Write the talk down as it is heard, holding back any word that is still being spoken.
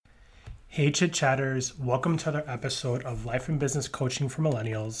Hey Chit Chatters, welcome to another episode of Life and Business Coaching for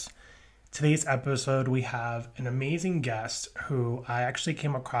Millennials. Today's episode, we have an amazing guest who I actually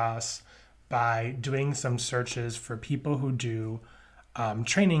came across by doing some searches for people who do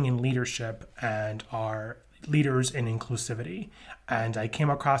training in leadership and are leaders in inclusivity. And I came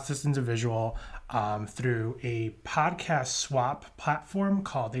across this individual through a podcast swap platform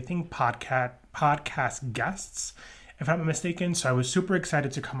called, I think, Podcast Guests, if I'm not mistaken. So I was super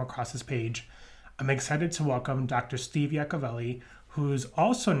excited to come across this page. I'm excited to welcome Dr. Steve Yacovelli, who's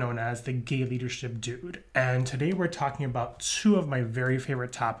also known as the Gay Leadership Dude. And today we're talking about two of my very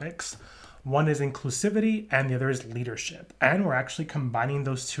favorite topics. One is inclusivity and the other is leadership. And we're actually combining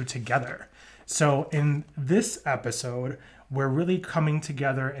those two together. So in this episode, we're really coming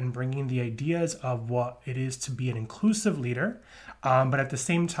together and bringing the ideas of what it is to be an inclusive leader, but at the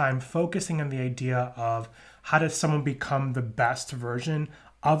same time, focusing on the idea of how does someone become the best version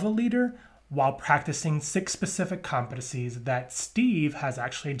of a leader while practicing 6 specific competencies that Steve has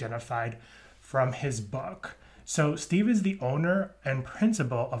actually identified from his book. So Steve is the owner and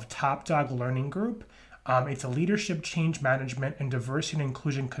principal of Top Dog Learning Group. It's a leadership, change management, and diversity and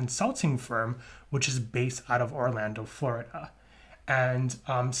inclusion consulting firm, which is based out of Orlando, Florida. And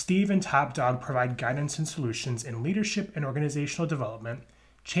Steve and Top Dog provide guidance and solutions in leadership and organizational development,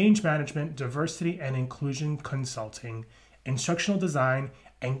 change management, diversity and inclusion consulting, instructional design,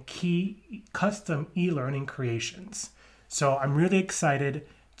 and key custom e-learning creations. So I'm really excited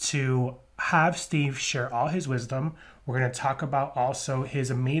to have Steve share all his wisdom. We're going to talk about also his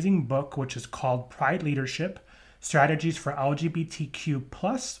amazing book, which is called Pride Leadership: Strategies for LGBTQ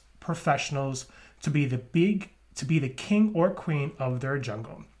plus professionals to be the king or queen of their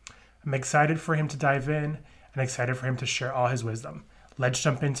jungle. I'm excited for him to dive in and excited for him to share all his wisdom. Let's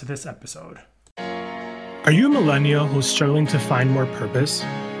jump into this episode. Are you a millennial who's struggling to find more purpose?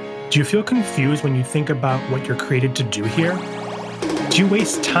 Do you feel confused when you think about what you're created to do here? Do you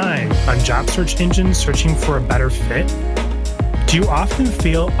waste time on job search engines searching for a better fit? Do you often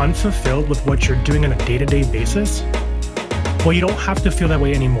feel unfulfilled with what you're doing on a day-to-day basis? Well, you don't have to feel that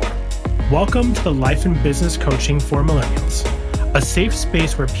way anymore. Welcome to the Life and Business Coaching for Millennials, a safe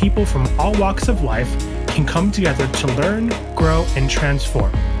space where people from all walks of life can come together to learn, grow, and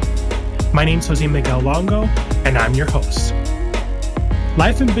transform. My name's Jose Miguel Longo, and I'm your host.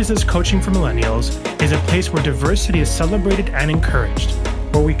 Life and Business Coaching for Millennials is a place where diversity is celebrated and encouraged,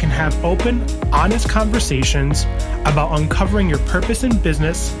 where we can have open, honest conversations about uncovering your purpose in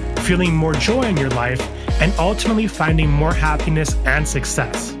business, feeling more joy in your life, and ultimately finding more happiness and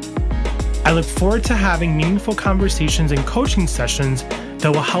success. I look forward to having meaningful conversations and coaching sessions that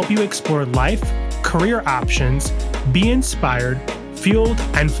will help you explore life, career options, be inspired, fueled,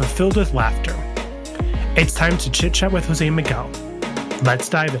 and fulfilled with laughter. It's time to chit chat with Jose Miguel. Let's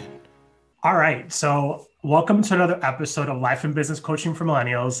dive in. All right, so welcome to another episode of Life and Business Coaching for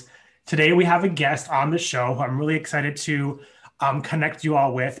Millennials. Today we have a guest on the show who I'm really excited to connect you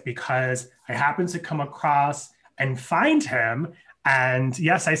all with because I happened to come across and find him. And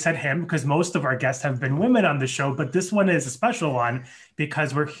yes, I said him because most of our guests have been women on the show, but this one is a special one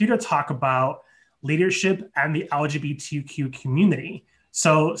because we're here to talk about leadership and the LGBTQ community.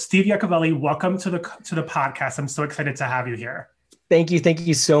 So Steve Yacovelli, welcome to the podcast. I'm so excited to have you here. Thank you. Thank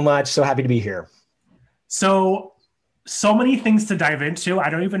you so much. So happy to be here. So many things to dive into. I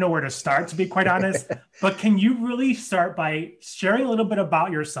don't even know where to start, to be quite honest. But can you really start by sharing a little bit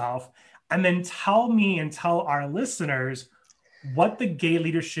about yourself and then tell me and tell our listeners what the Gay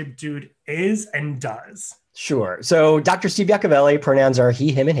Leadership Dude is and does? Sure. So Dr. Steve Yacovelli, pronouns are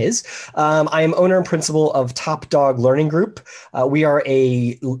he, him, and his. I am owner and principal of Top Dog Learning Group. We are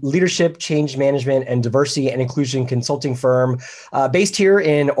a leadership, change management, and diversity and inclusion consulting firm based here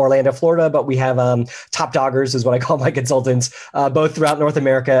in Orlando, Florida, but we have top doggers is what I call my consultants, both throughout North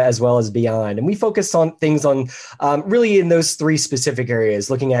America as well as beyond. And we focus on things on really in those 3 specific areas,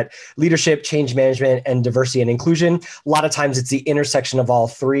 looking at leadership, change management, and diversity and inclusion. A lot of times it's the intersection of all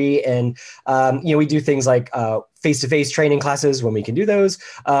 3. And, we do things like face-to-face training classes when we can do those,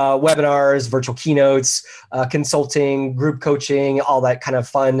 webinars, virtual keynotes, consulting, group coaching, all that kind of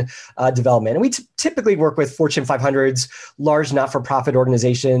fun development. And we typically work with Fortune 500s, large not-for-profit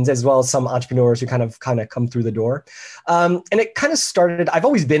organizations, as well as some entrepreneurs who kind of come through the door. And it kind of started, I've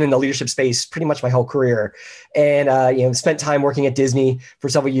always been in the leadership space pretty much my whole career. And, spent time working at Disney for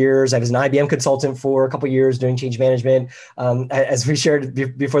several years. I was an IBM consultant for a couple of years doing change management. As we shared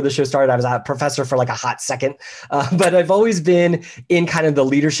before the show started, I was a professor for like a hot second. But I've always been in kind of the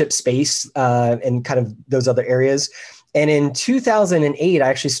leadership space and kind of those other areas. And in 2008, I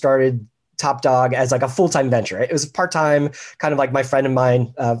actually started Top Dog as like a full-time venture. It was part-time, kind of like my friend of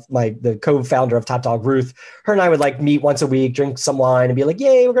mine, the co-founder of Top Dog, Ruth. Her and I would like meet once a week, drink some wine, and be like,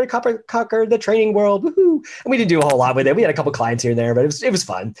 "Yay, we're going to conquer the training world, woohoo!" And we didn't do a whole lot with it. We had a couple clients here and there, but it was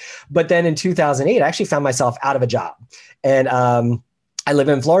fun. But then in 2008, I actually found myself out of a job, and I live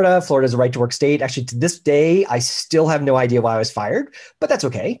in Florida. Florida is a right to work state. Actually, to this day, I still have no idea why I was fired, but that's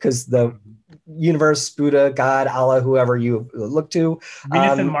okay because the universe, Buddha, God, Allah, whoever you look to.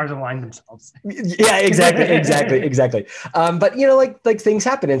 Venus and Mars align themselves. Yeah, exactly. But like things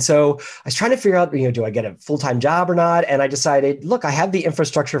happen. And so I was trying to figure out, do I get a full-time job or not? And I decided, look, I have the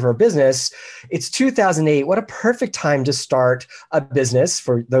infrastructure for a business. It's 2008. What a perfect time to start a business.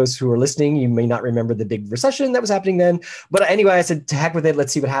 For those who are listening, you may not remember the big recession that was happening then. But anyway, I said, to heck with it.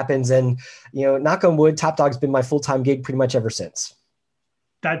 Let's see what happens. And, knock on wood, Top Dog's been my full-time gig pretty much ever since.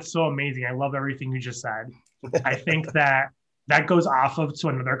 That's so amazing. I love everything you just said. I think that goes off of to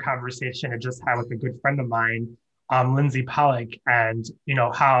another conversation I just had with a good friend of mine, Lindsay Pollock, and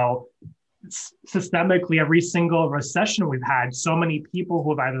how systemically every single recession we've had, so many people who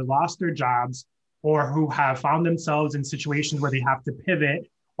have either lost their jobs or who have found themselves in situations where they have to pivot,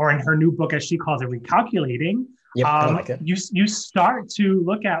 or in her new book, as she calls it, recalculating. Yep, I like it. You start to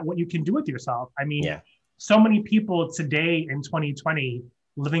look at what you can do with yourself. I mean, so many people today in 2020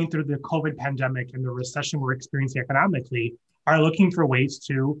 living through the COVID pandemic and the recession we're experiencing economically are looking for ways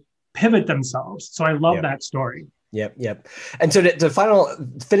to pivot themselves. So I love that story. Yep. And so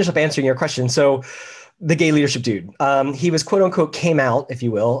to finish up answering your question. So the gay leadership dude, he was quote unquote came out, if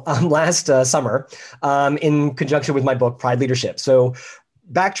you will, last summer in conjunction with my book, Pride Leadership. So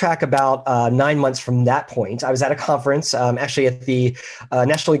backtrack about 9 months from that point, I was at a conference, actually at the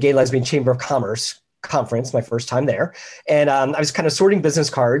National Gay Lesbian Chamber of Commerce conference, my first time there. And I was kind of sorting business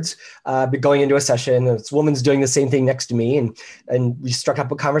cards, going into a session, and this woman's doing the same thing next to me. And we struck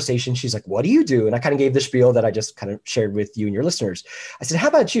up a conversation. She's like, "What do you do?" And I kind of gave the spiel that I just kind of shared with you and your listeners. I said, "How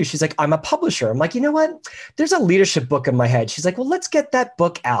about you?" She's like, "I'm a publisher." I'm like, "You know what? There's a leadership book in my head." She's like, "Well, let's get that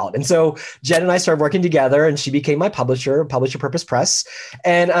book out." And so Jen and I started working together, and she became my publisher, Publisher Purpose Press.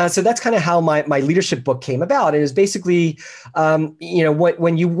 And so that's kind of how my leadership book came about. It is basically,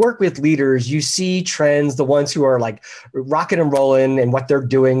 when you work with leaders, you see trends, the ones who are like rocking and rolling and what they're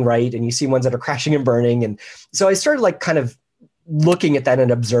doing right, and you see ones that are crashing and burning. And so I started like kind of looking at that and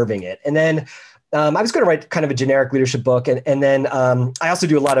observing it. And then I was going to write kind of a generic leadership book. And then I also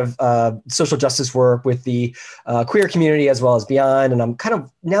do a lot of social justice work with the queer community as well as beyond. And I'm kind of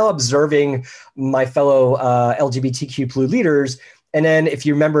now observing my fellow LGBTQ+ leaders. And then if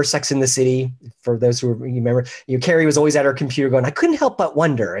you remember Sex and the City, for those who remember, Carrie was always at her computer going, "I couldn't help but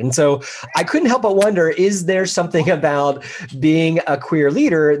wonder." And so I couldn't help but wonder, is there something about being a queer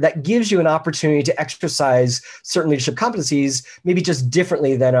leader that gives you an opportunity to exercise certain leadership competencies, maybe just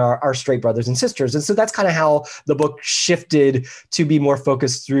differently than our straight brothers and sisters? And so that's kind of how the book shifted to be more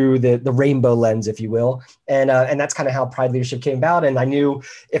focused through the rainbow lens, if you will. And that's kind of how Pride Leadership came about. And I knew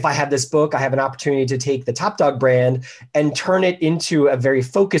if I have this book, I have an opportunity to take the Top Dog brand and turn it into a very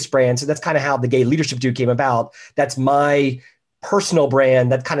focused brand. So that's kind of how the Gay Leadership Dude came about. That's my personal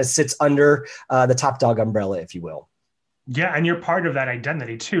brand that kind of sits under the Top Dog umbrella, if you will. Yeah, and you're part of that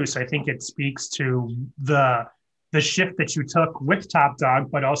identity too. So I think it speaks to the shift that you took with Top Dog,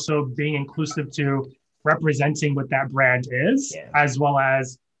 but also being inclusive to representing what that brand is, as well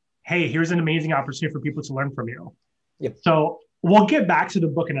as, hey, here's an amazing opportunity for people to learn from you. Yep. So we'll get back to the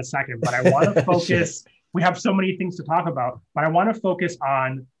book in a second, but I want to focus. We have so many things to talk about, but I want to focus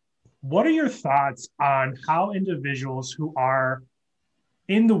on what are your thoughts on how individuals who are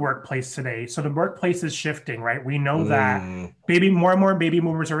in the workplace today, so the workplace is shifting, right? We know that more and more baby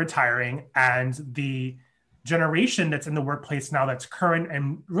boomers are retiring, and the generation that's in the workplace now that's current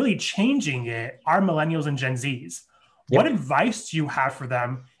and really changing it are millennials and Gen Zs. Yep. What advice do you have for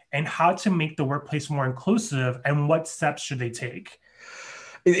them and how to make the workplace more inclusive, and what steps should they take?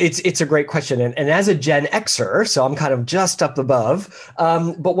 It's a great question. And as a Gen Xer, so I'm kind of just up above.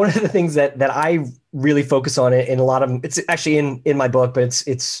 But one of the things that I really focus on in a lot of, it's actually in my book, but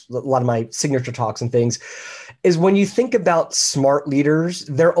it's a lot of my signature talks and things, is when you think about smart leaders,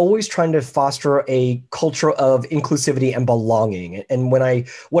 they're always trying to foster a culture of inclusivity and belonging. And what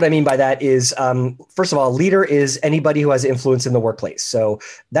I mean by that is, first of all, leader is anybody who has influence in the workplace. So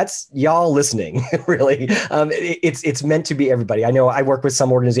that's y'all listening, really. It's meant to be everybody. I know I work with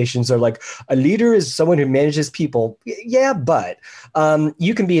some organizations that are like, a leader is someone who manages people. Yeah, but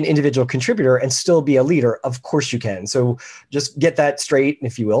you can be an individual contributor and still be a leader. Of course you can. So just get that straight,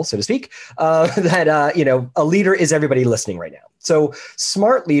 if you will, so to speak, that, a leader is everybody listening right now. So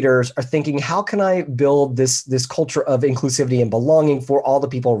smart leaders are thinking, how can I build this culture of inclusivity and belonging for all the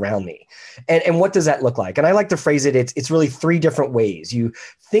people around me? And what does that look like? And I like to phrase it, it's really three different ways. You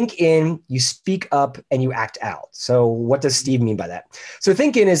think in, you speak up, and you act out. So what does Steve mean by that? So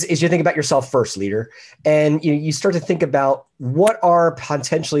think in is you think about yourself first, leader, and you start to think about what are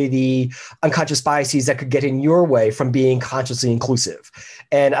potentially the unconscious biases that could get in your way from being consciously inclusive.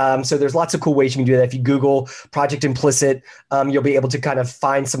 And so there's lots of cool ways you can do that. If you Google Project Implicit, you'll be able to kind of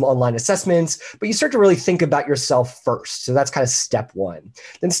find some online assessments, but you start to really think about yourself first. So that's kind of step one.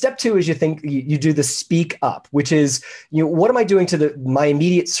 Then step two is you do the speak up, which is, what am I doing to my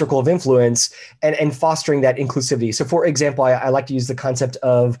immediate circle of influence and fostering that inclusivity? So for example, I like to use the concept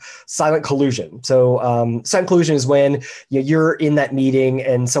of silent collusion. So silent collusion is when you're in that meeting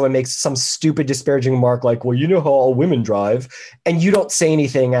and someone makes some stupid disparaging remark like, well, you know how all women drive, and you don't say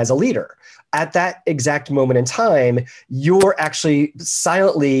anything as a leader. At that exact moment in time, you're actually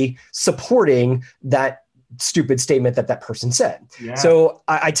silently supporting that stupid statement that person said. Yeah. So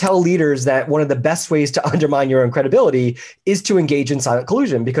I tell leaders that one of the best ways to undermine your own credibility is to engage in silent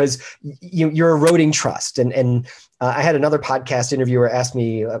collusion, because you're eroding trust. And I had another podcast interviewer ask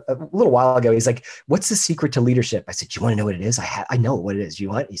me a little while ago, he's like, what's the secret to leadership? I said, you want to know what it is? I know what it is. You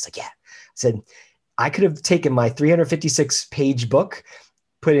want? He's like, yeah. I said, I could have taken my 356 page book,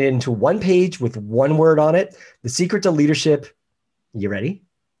 put it into one page with one word on it. The secret to leadership. You ready?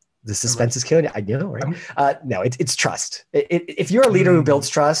 The suspense is killing you. I know, right? No, it's trust. If you're a leader who builds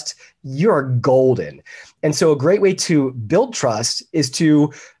trust, you're golden. And so a great way to build trust is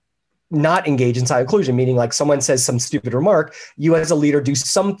to not engage in silent collusion, meaning like someone says some stupid remark, you as a leader do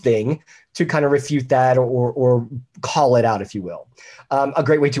something to kind of refute that or call it out, if you will. A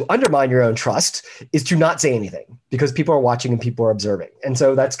great way to undermine your own trust is to not say anything, because people are watching and people are observing. And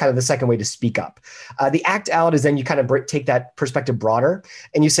so that's kind of the second way to speak up. The act out is then you kind of take that perspective broader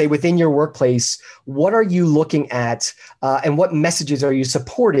and you say, within your workplace, what are you looking at and what messages are you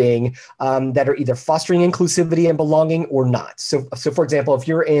supporting that are either fostering inclusivity and belonging or not? So for example, if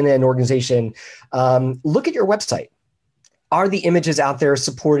you're in an organization, look at your website. Are the images out there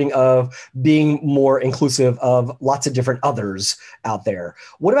supporting of being more inclusive of lots of different others out there?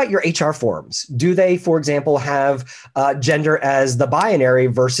 What about your HR forms? Do they, for example, have gender as the binary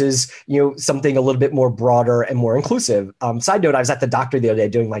versus something a little bit more broader and more inclusive? Side note, I was at the doctor the other day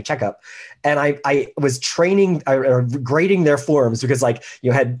doing my checkup, and I was training or grading their forms because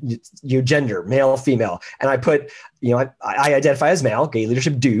had gender, male, female, and I put I identify as male, gay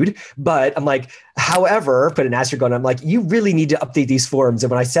leadership dude, but I'm like, however, put an asterisk on. I'm like, you really need to update these forms. And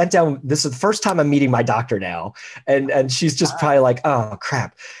when I sat down, this is the first time I'm meeting my doctor now, and she's just probably like, oh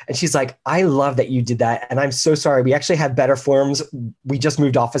crap, and she's like, I love that you did that, and I'm so sorry. We actually have better forms. We just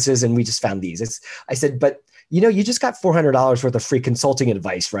moved offices, and we just found these. I said, but you just got $400 worth of free consulting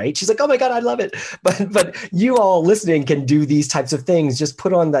advice, right? She's like, oh my God, I love it. But you all listening can do these types of things. Just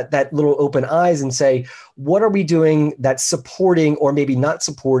put on that little open eyes and say, what are we doing that's supporting or maybe not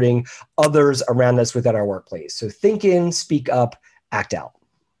supporting others around us within our workplace? So think in, speak up, act out.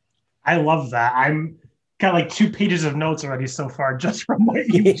 I love that. I'm got like 2 pages of notes already so far just from what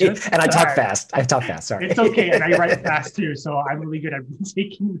you just And I talk fast. Sorry. It's okay. And I write fast too. So I'm really good at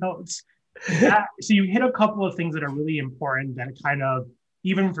taking notes. So you hit a couple of things that are really important that kind of,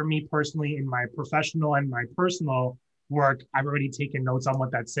 even for me personally, in my professional and my personal work, I've already taken notes on what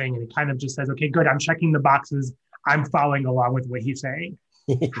that's saying. And it kind of just says, okay, good. I'm checking the boxes. I'm following along with what he's saying.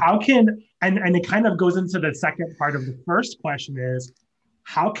 And it kind of goes into the second part of the first question is,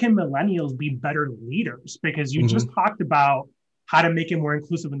 how can millennials be better leaders? Because you just talked about how to make it more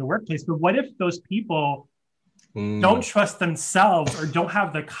inclusive in the workplace. But what if those people don't trust themselves or don't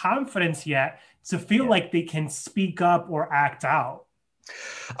have the confidence yet to feel like they can speak up or act out?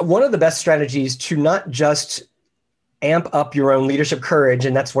 One of the best strategies to not just amp up your own leadership courage,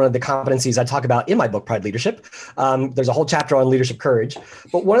 and that's one of the competencies I talk about in my book, Pride Leadership. There's a whole chapter on leadership courage.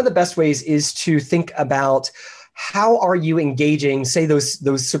 But one of the best ways is to think about, how are you engaging, say,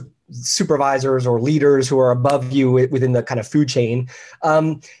 those supervisors or leaders who are above you within the kind of food chain?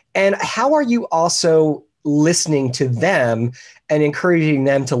 And how are you also listening to them and encouraging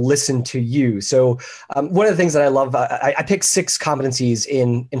them to listen to you? So one of the things that I love, I picked 6 competencies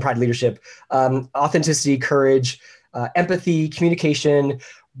in Pride Leadership: authenticity, courage, empathy, communication,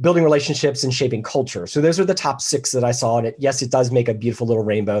 building relationships, and shaping culture. So those are the top 6 that I saw. And it does make a beautiful little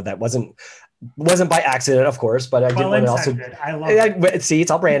rainbow that wasn't by accident, of course, but I didn't want to also. I love it. See,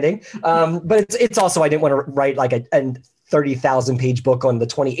 it's all branding. But it's also, I didn't want to write like a 30,000 page book on the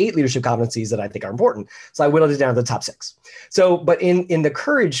 28 leadership competencies that I think are important. So I whittled it down to the top 6. So, but in the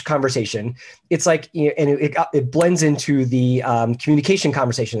courage conversation, it's like, and it blends into the communication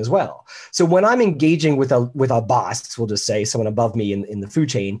conversation as well. So when I'm engaging with a boss, we'll just say someone above me in the food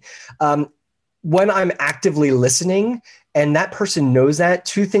chain, when I'm actively listening and that person knows that,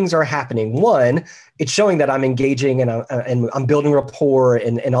 2 things are happening. One, it's showing that I'm engaging and I'm building rapport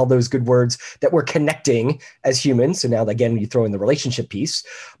and all those good words that we're connecting as humans. So now again, you throw in the relationship piece,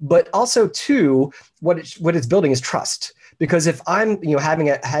 but also 2, what it's building is trust. Because if I'm, having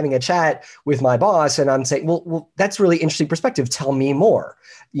a chat with my boss and I'm saying, well, that's really interesting perspective. Tell me more.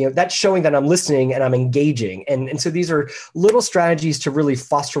 That's showing that I'm listening and I'm engaging. And so these are little strategies to really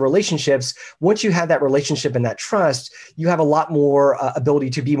foster relationships. Once you have that relationship and that trust, you have a lot more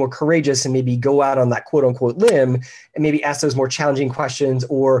ability to be more courageous and maybe go out on that quote unquote limb and maybe ask those more challenging questions,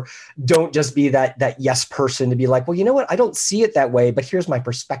 or don't just be that yes person to be like, well, you know what? I don't see it that way, but here's my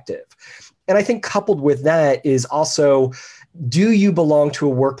perspective. And I think coupled with that is also, do you belong to a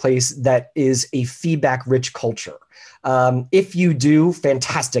workplace that is a feedback-rich culture? If you do,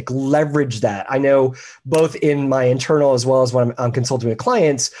 fantastic, leverage that. I know both in my internal as well as when I'm consulting with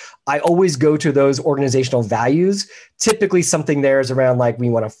clients, I always go to those organizational values. Typically something there is around like, we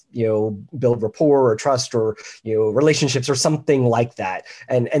want to, build rapport or trust or, relationships or something like that.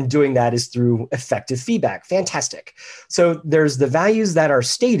 And doing that is through effective feedback. Fantastic. So there's the values that are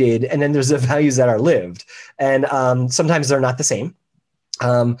stated, and then there's the values that are lived. And sometimes they're not the same.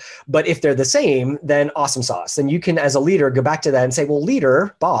 But if they're the same, then awesome sauce. Then you can, as a leader, go back to that and say, well,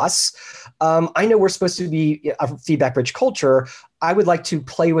 leader, boss, I know we're supposed to be a feedback-rich culture. I would like to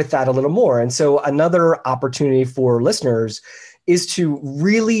play with that a little more. And so another opportunity for listeners is to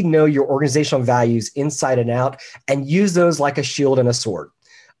really know your organizational values inside and out and use those like a shield and a sword.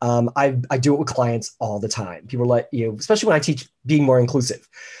 I do it with clients all the time. People are like, especially when I teach being more inclusive.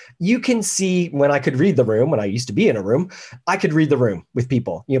 You can see when I could read the room, when I used to be in a room, I could read the room with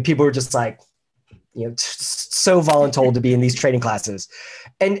people. People were just like, so voluntold to be in these training classes.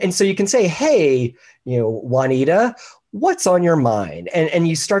 And so you can say, hey, Juanita, what's on your mind? And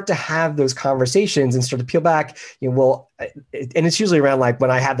you start to have those conversations and start to peel back, and it's usually around like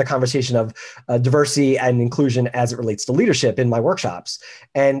when I have the conversation of diversity and inclusion as it relates to leadership in my workshops.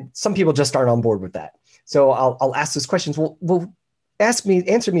 And some people just aren't on board with that. So I'll ask those questions. Well, answer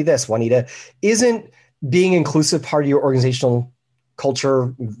me this, Juanita. Isn't being inclusive part of your organizational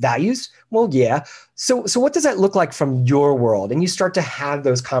culture values? Well, yeah. So what does that look like from your world? And you start to have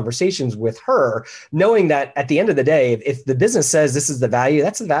those conversations with her, knowing that at the end of the day, if the business says this is the value,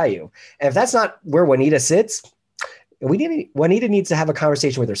 that's the value. And if that's not where Juanita sits, Juanita needs to have a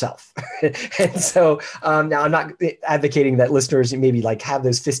conversation with herself. And so now I'm not advocating that listeners maybe like have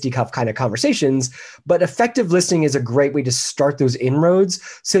those fisticuff kind of conversations, but effective listening is a great way to start those inroads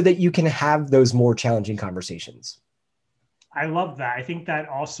so that you can have those more challenging conversations. I love that. I think that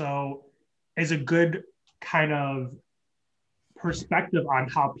also is a good kind of perspective on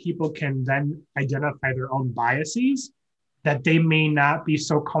how people can then identify their own biases that they may not be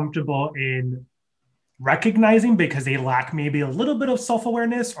so comfortable in recognizing because they lack maybe a little bit of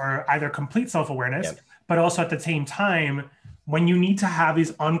self-awareness or either complete self-awareness, yep. But also at the same time, when you need to have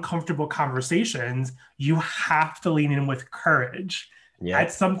these uncomfortable conversations, you have to lean in with courage. Yep.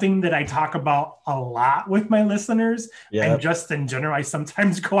 That's something that I talk about a lot with my listeners. Yep. And just in general, I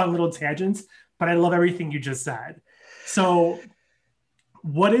sometimes go on little tangents, but I love everything you just said. So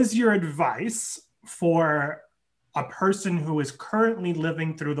what is your advice for a person who is currently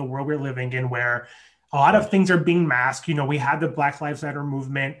living through the world we're living in, where a lot of things are being masked? We had the Black Lives Matter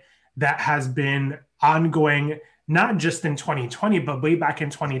movement that has been ongoing, not just in 2020, but way back in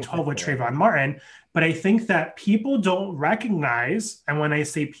 2012 with Trayvon Martin. But I think that people don't recognize, and when I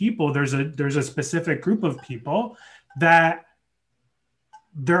say people, there's a specific group of people that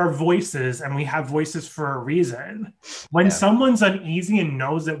there are voices, and we have voices for a reason. When someone's uneasy and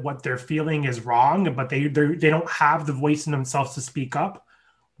knows that what they're feeling is wrong, but they don't have the voice in themselves to speak up,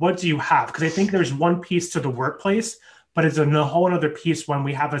 what do you have? Because I think there's one piece to the workplace, but it's a whole other piece when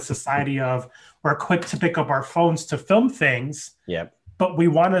we have a society of we're quick to pick up our phones to film things, but we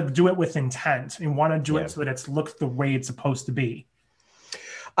want to do it with intent. We want to do it so that it looks the way it's supposed to be.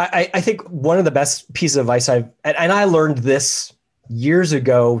 I think one of the best pieces of advice and I learned this years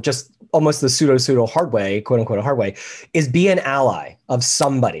ago, just almost the pseudo hard way, quote unquote hard way, is be an ally of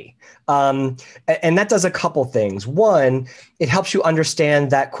somebody. And that does a couple things. One, it helps you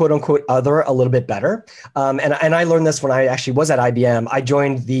understand that quote unquote other a little bit better. And I learned this when I actually was at IBM. I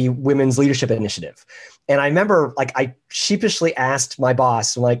joined the Women's Leadership Initiative. And I remember I sheepishly asked my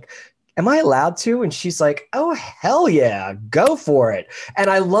boss, am am I allowed to? And she's like, oh, hell yeah, go for it. And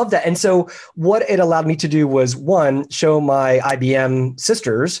I love that. And so what it allowed me to do was, one, show my IBM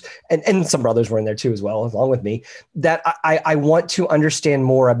sisters, and some brothers were in there too as well, along with me, that I want to understand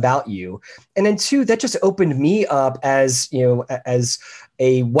more about you. And then two, that just opened me up as, as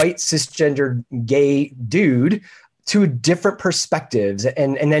a white cisgendered gay dude to different perspectives.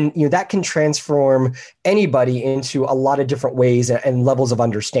 And then, that can transform anybody into a lot of different ways and levels of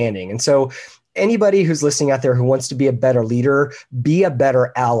understanding. And so anybody who's listening out there who wants to be a better leader, be a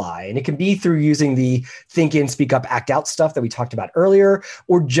better ally. And it can be through using the think in, speak up, act out stuff that we talked about earlier,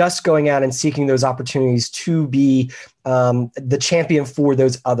 or just going out and seeking those opportunities to be the champion for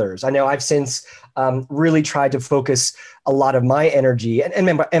those others. I know I've since really tried to focus a lot of my energy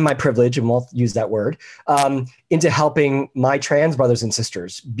and my privilege, and we'll use that word, into helping my trans brothers and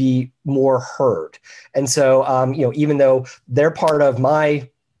sisters be more heard. And so, even though they're part of my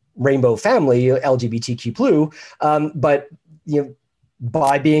rainbow family, LGBTQ blue, but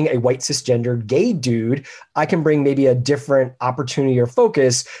by being a white cisgendered gay dude, I can bring maybe a different opportunity or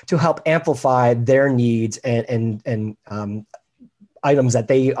focus to help amplify their needs and items that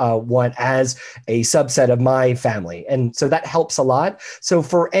they want as a subset of my family. And so that helps a lot. So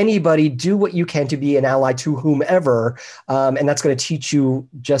for anybody, do what you can to be an ally to whomever. And that's going to teach you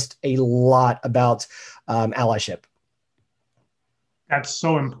just a lot about allyship. That's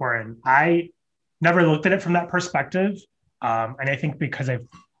so important. I never looked at it from that perspective. And I think because I've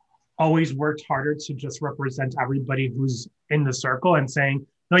always worked harder to just represent everybody who's in the circle and saying,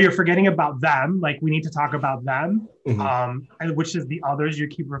 no, you're forgetting about them. Like, we need to talk about them, and which is the others you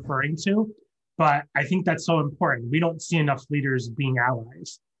keep referring to. But I think that's so important. We don't see enough leaders being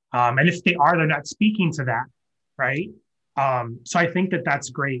allies. And if they are, they're not speaking to that, right? So I think that that's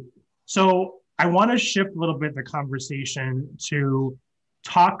great. So I want to shift a little bit the conversation to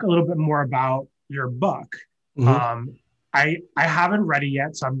talk a little bit more about your book. I haven't read it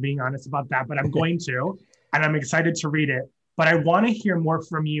yet, so I'm being honest about that, but I'm going to, and I'm excited to read it. But I want to hear more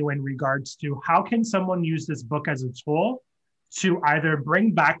from you in regards to how can someone use this book as a tool to either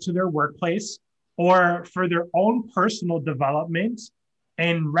bring back to their workplace or for their own personal development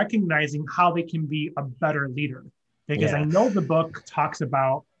and recognizing how they can be a better leader. Because I know the book talks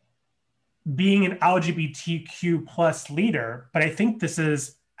about being an LGBTQ plus leader, but I think this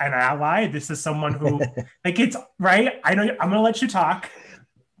is an ally. This is someone who, like, it's right. I know I'm going to let you talk.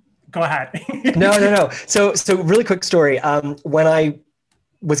 Go ahead. No. So really quick story. When I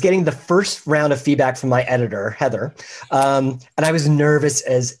was getting the first round of feedback from my editor, Heather, and I was nervous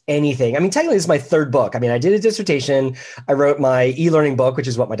as anything. I mean, technically, this is my third book. I mean, I did a dissertation. I wrote my e-learning book, which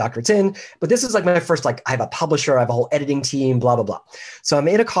is what my doctorate's in. But this is like my first, I have a publisher, I have a whole editing team, blah, blah, blah. So I'm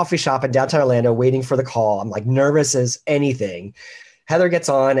in a coffee shop in downtown Orlando waiting for the call. I'm like nervous as anything. Heather gets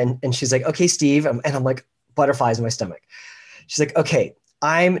on and she's like, okay, Steve. And I'm like, butterflies in my stomach. She's like, okay,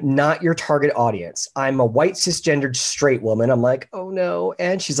 I'm not your target audience. I'm a white cisgendered straight woman. I'm like, oh no.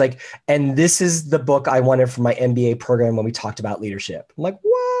 And she's like, and this is the book I wanted for my MBA program when we talked about leadership. I'm like,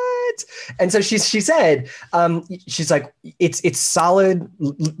 what? And so she said, she's like, it's solid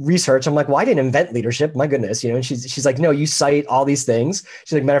research. I'm like, well, I didn't invent leadership. My goodness. And she's like, no, you cite all these things.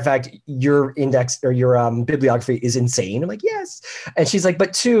 She's like, matter of fact, your index or your bibliography is insane. I'm like, yes. And she's like,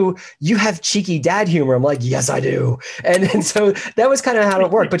 but two, you have cheeky dad humor. I'm like, yes, I do. And so that was kind of how it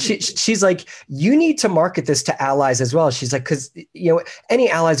worked. But she's like, you need to market this to allies as well. She's like, because any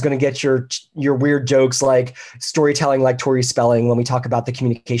ally is going to get your weird jokes, like storytelling, like Tori Spelling, when we talk about the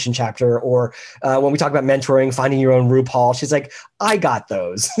communication chapter, or when we talk about mentoring, finding your own RuPaul. She's like, I got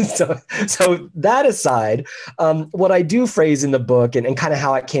those. so that aside, what I do phrase in the book and kind of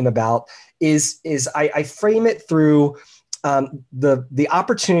how it came about is I frame it through the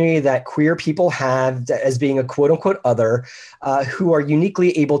opportunity that queer people have as being a quote unquote other who are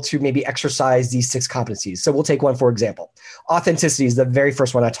uniquely able to maybe exercise these 6 competencies. So we'll take one, for example. Authenticity is the very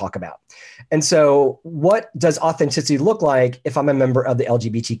first one I talk about. And so what does authenticity look like if I'm a member of the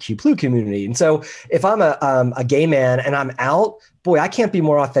LGBTQ+ community? And so if I'm a gay man and I'm out, boy, I can't be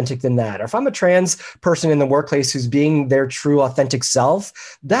more authentic than that. Or if I'm a trans person in the workplace who's being their true authentic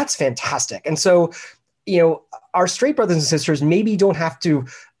self, that's fantastic. And so, our straight brothers and sisters maybe don't have to,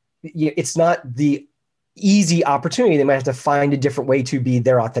 it's not the easy opportunity. They might have to find a different way to be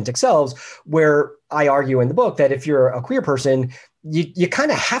their authentic selves, where I argue in the book that if you're a queer person, you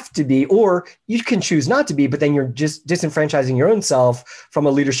kind of have to be, or you can choose not to be, but then you're just disenfranchising your own self from a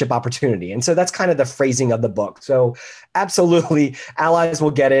leadership opportunity. And so that's kind of the phrasing of the book. So absolutely, allies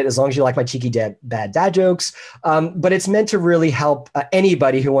will get it as long as you like my cheeky bad dad jokes. But it's meant to really help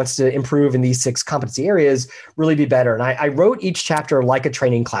anybody who wants to improve in these 6 competency areas really be better. And I wrote each chapter like a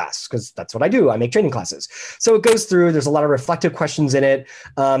training class, because that's what I do. I make training classes. So it goes through, there's a lot of reflective questions in it.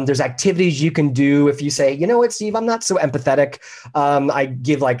 There's activities you can do if you say, you know what, Steve, I'm not so empathetic. I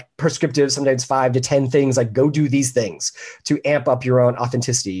give like prescriptive, sometimes 5 to 10 things, like go do these things to amp up your own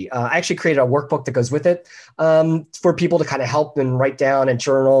authenticity. I actually created a workbook that goes with it for people to kind of help and write down and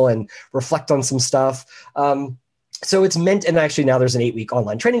journal and reflect on some stuff. So it's meant, and actually now there's an 8-week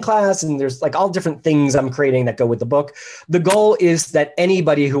online training class, and there's like all different things I'm creating that go with the book. The goal is that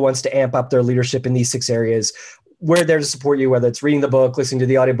anybody who wants to amp up their leadership in these 6 areas, we're there to support you, whether it's reading the book, listening to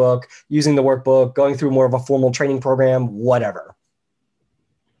the audiobook, using the workbook, going through more of a formal training program, whatever.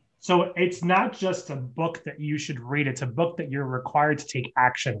 So it's not just a book that you should read. It's a book that you're required to take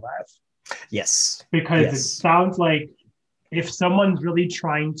action with. Yes. Because it sounds like if someone's really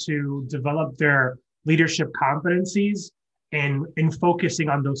trying to develop their leadership competencies and in focusing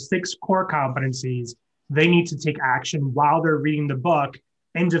on those 6 core competencies, they need to take action while they're reading the book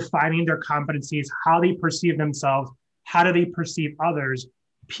and defining their competencies, how they perceive themselves, how do they perceive others,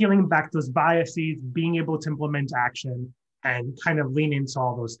 peeling back those biases, being able to implement action, and kind of lean into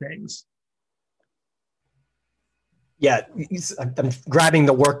all those things. Yeah, I'm grabbing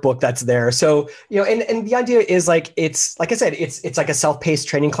the workbook that's there. So, and the idea is like, it's like I said, it's like a self-paced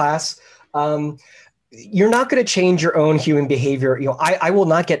training class. You're not going to change your own human behavior. I will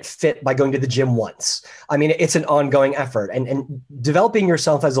not get fit by going to the gym once. I mean, it's an ongoing effort, and developing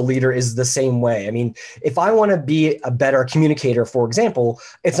yourself as a leader is the same way. I mean, if I want to be a better communicator, for example,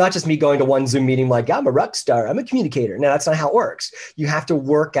 it's not just me going to one Zoom meeting like I'm a rock star, I'm a communicator. No, that's not how it works. You have to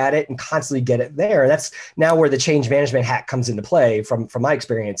work at it and constantly get it there. That's now where the change management hat comes into play from my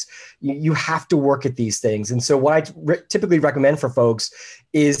experience. You have to work at these things. And so what I typically recommend for folks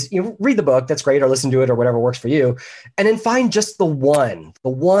is read the book, that's great, or listen to it, or whatever works for you, and then find just the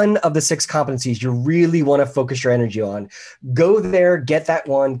one of the 6 competencies you really want to focus your energy on. Go there, get that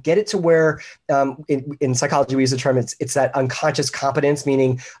one, get it to where in psychology we use the term it's that unconscious competence,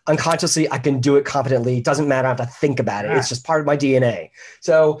 meaning unconsciously I can do it competently. It doesn't matter, I have to think about it. It's just part of my DNA.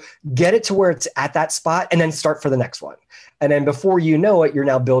 So get it to where it's at that spot, and then start for the next one. And then before you know it, you're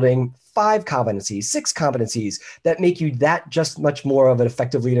now building 5 competencies, 6 competencies that make you that just much more of an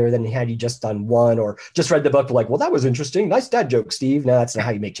effective leader than had you just done one or just read the book like, well, that was interesting. Nice dad joke, Steve. No, that's not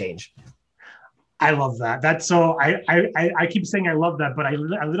how you make change. I love that. That's so, I keep saying I love that, but I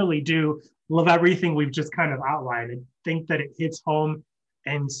literally do love everything we've just kind of outlined. I think that it hits home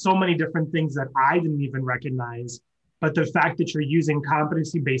and so many different things that I didn't even recognize. But the fact that you're using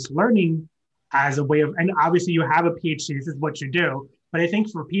competency-based learning as a way of, and obviously you have a PhD, this is what you do. But I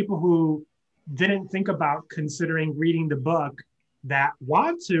think for people who didn't think about considering reading the book that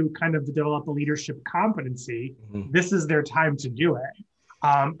want to kind of develop a leadership competency, this is their time to do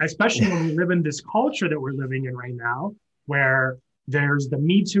it. Especially when we live in this culture that we're living in right now, where there's the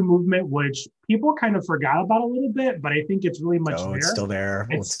Me Too movement, which people kind of forgot about a little bit, but I think it's really much there. It's still there.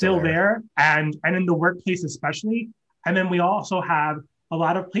 It's still there. And in the workplace especially. And then we also have a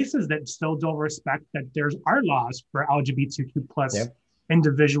lot of places that still don't respect that there's our laws for LGBTQ plus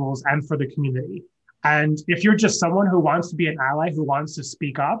individuals and for the community. And if you're just someone who wants to be an ally, who wants to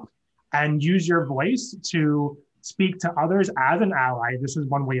speak up and use your voice to speak to others as an ally, this is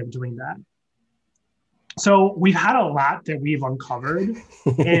one way of doing that. So we've had a lot that we've uncovered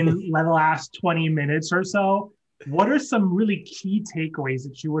in the last 20 minutes or so. What are some really key takeaways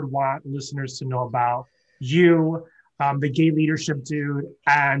that you would want listeners to know about you, the Gay Leadership Dude,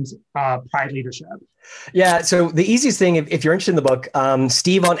 and Pride Leadership? Yeah. So the easiest thing, if you're interested in the book,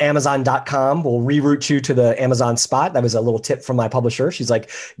 steveonamazon.com will reroute you to the Amazon spot. That was a little tip from my publisher. She's like,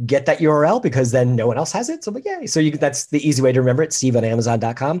 get that URL because then no one else has it. So, but yeah, so that's the easy way to remember it,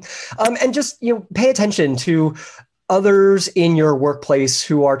 steveonamazon.com. And just, pay attention to others in your workplace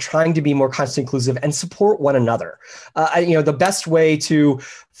who are trying to be more consciously inclusive and support one another. The best way to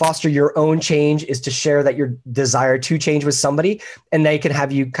foster your own change is to share that your desire to change with somebody, and they can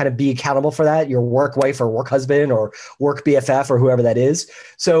have you kind of be accountable for that, your work wife or work husband or work BFF or whoever that is.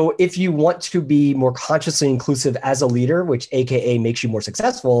 So if you want to be more consciously inclusive as a leader, which AKA makes you more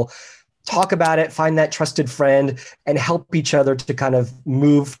successful, talk about it, find that trusted friend, and help each other to kind of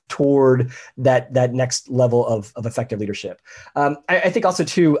move toward that next level of effective leadership. I think also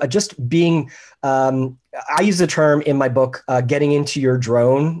too, just being I use the term in my book, getting into your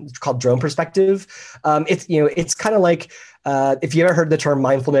drone. It's called drone perspective. It's kind of like, if you ever heard the term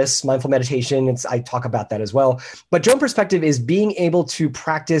mindfulness, mindful meditation, I talk about that as well. But drone perspective is being able to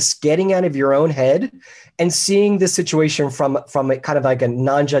practice getting out of your own head and seeing the situation from a kind of like a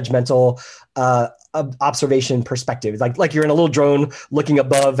non-judgmental observation perspective, like you're in a little drone looking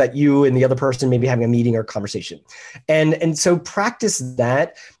above at you and the other person, maybe having a meeting or conversation. And so practice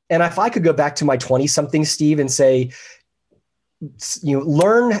that. And if I could go back to my 20-something Steve and say,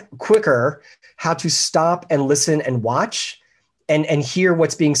 learn quicker how to stop and listen and watch and hear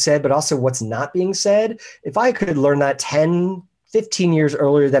what's being said, but also what's not being said. If I could learn that 10, 15 years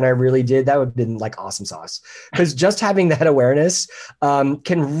earlier than I really did, that would have been like awesome sauce. Because just having that awareness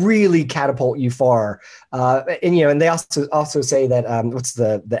can really catapult you far. And they also say that, what's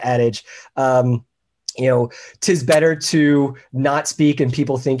the adage? Tis better to not speak and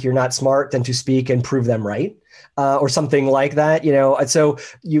people think you're not smart than to speak and prove them right. Or something like that, And so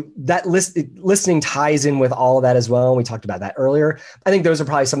listening ties in with all of that as well. And we talked about that earlier. I think those are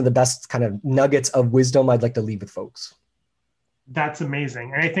probably some of the best kind of nuggets of wisdom I'd like to leave with folks. That's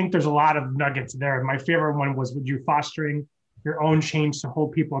amazing. And I think there's a lot of nuggets there. My favorite one was, would you fostering your own change to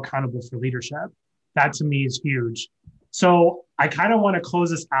hold people accountable for leadership? That to me is huge. So I kind of want to close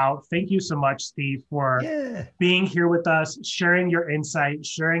this out. Thank you so much, Steve, for being here with us, sharing your insight,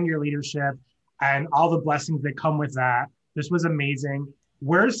 sharing your leadership, and all the blessings that come with that. This was amazing.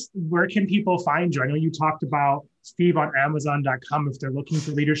 Where can people find you? I know you talked about Steve on Amazon.com if they're looking for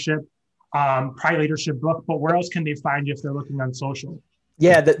leadership, probably leadership book, but where else can they find you if they're looking on social?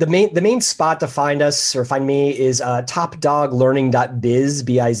 Yeah, the main spot to find us or find me is topdoglearning.biz,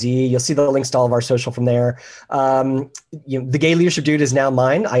 B-I-Z. You'll see the links to all of our social from there. The Gay Leadership Dude is now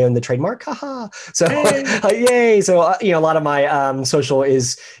mine. I own the trademark. Haha. So yay! So a lot of my social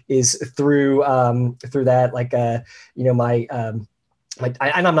is through that. Like my.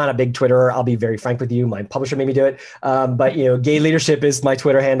 And I'm not a big Twitterer. I'll be very frank with you. My publisher made me do it. But Gay Leadership is my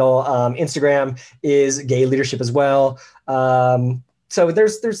Twitter handle. Instagram is Gay Leadership as well. So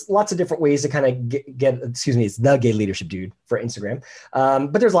there's lots of different ways to kind of get it's the Gay Leadership Dude for Instagram.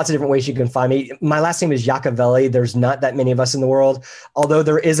 But there's lots of different ways you can find me. My last name is Yacovelli. There's not that many of us in the world, although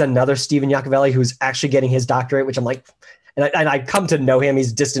there is another Stephen Yacovelli who's actually getting his doctorate, which I'm like, and I come to know him.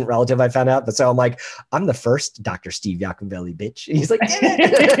 He's a distant relative, I found out. But so I'm like, I'm the first Dr. Steve Yacovelli, bitch. And he's like,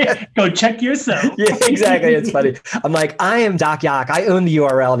 go check yourself. Yeah, exactly. It's funny. I'm like, I am Doc Yak. I own the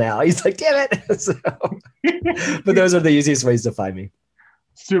URL now. He's like, damn it. So, but those are the easiest ways to find me.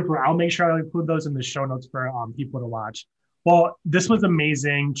 Super. I'll make sure I include those in the show notes for people to watch. Well, this was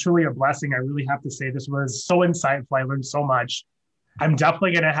amazing. Truly a blessing. I really have to say this was so insightful. I learned so much. I'm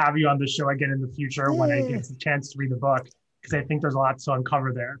definitely going to have you on the show again in the future when I get the chance to read the book, because I think there's a lot to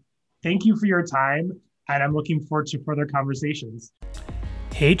uncover there. Thank you for your time, and I'm looking forward to further conversations.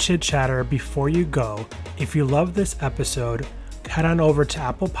 Hey, Chit Chatter, before you go, if you love this episode, head on over to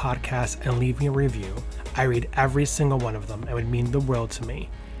Apple Podcasts and leave me a review. I read every single one of them. It would mean the world to me.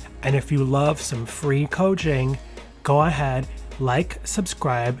 And if you love some free coaching, go ahead,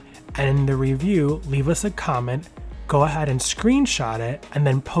 subscribe, and in the review, leave us a comment. Go ahead and screenshot it and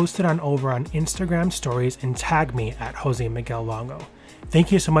then post it over on Instagram stories and tag me at Jose Miguel Longo.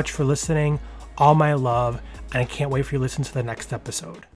 Thank you so much for listening. All my love, and I can't wait for you to listen to the next episode.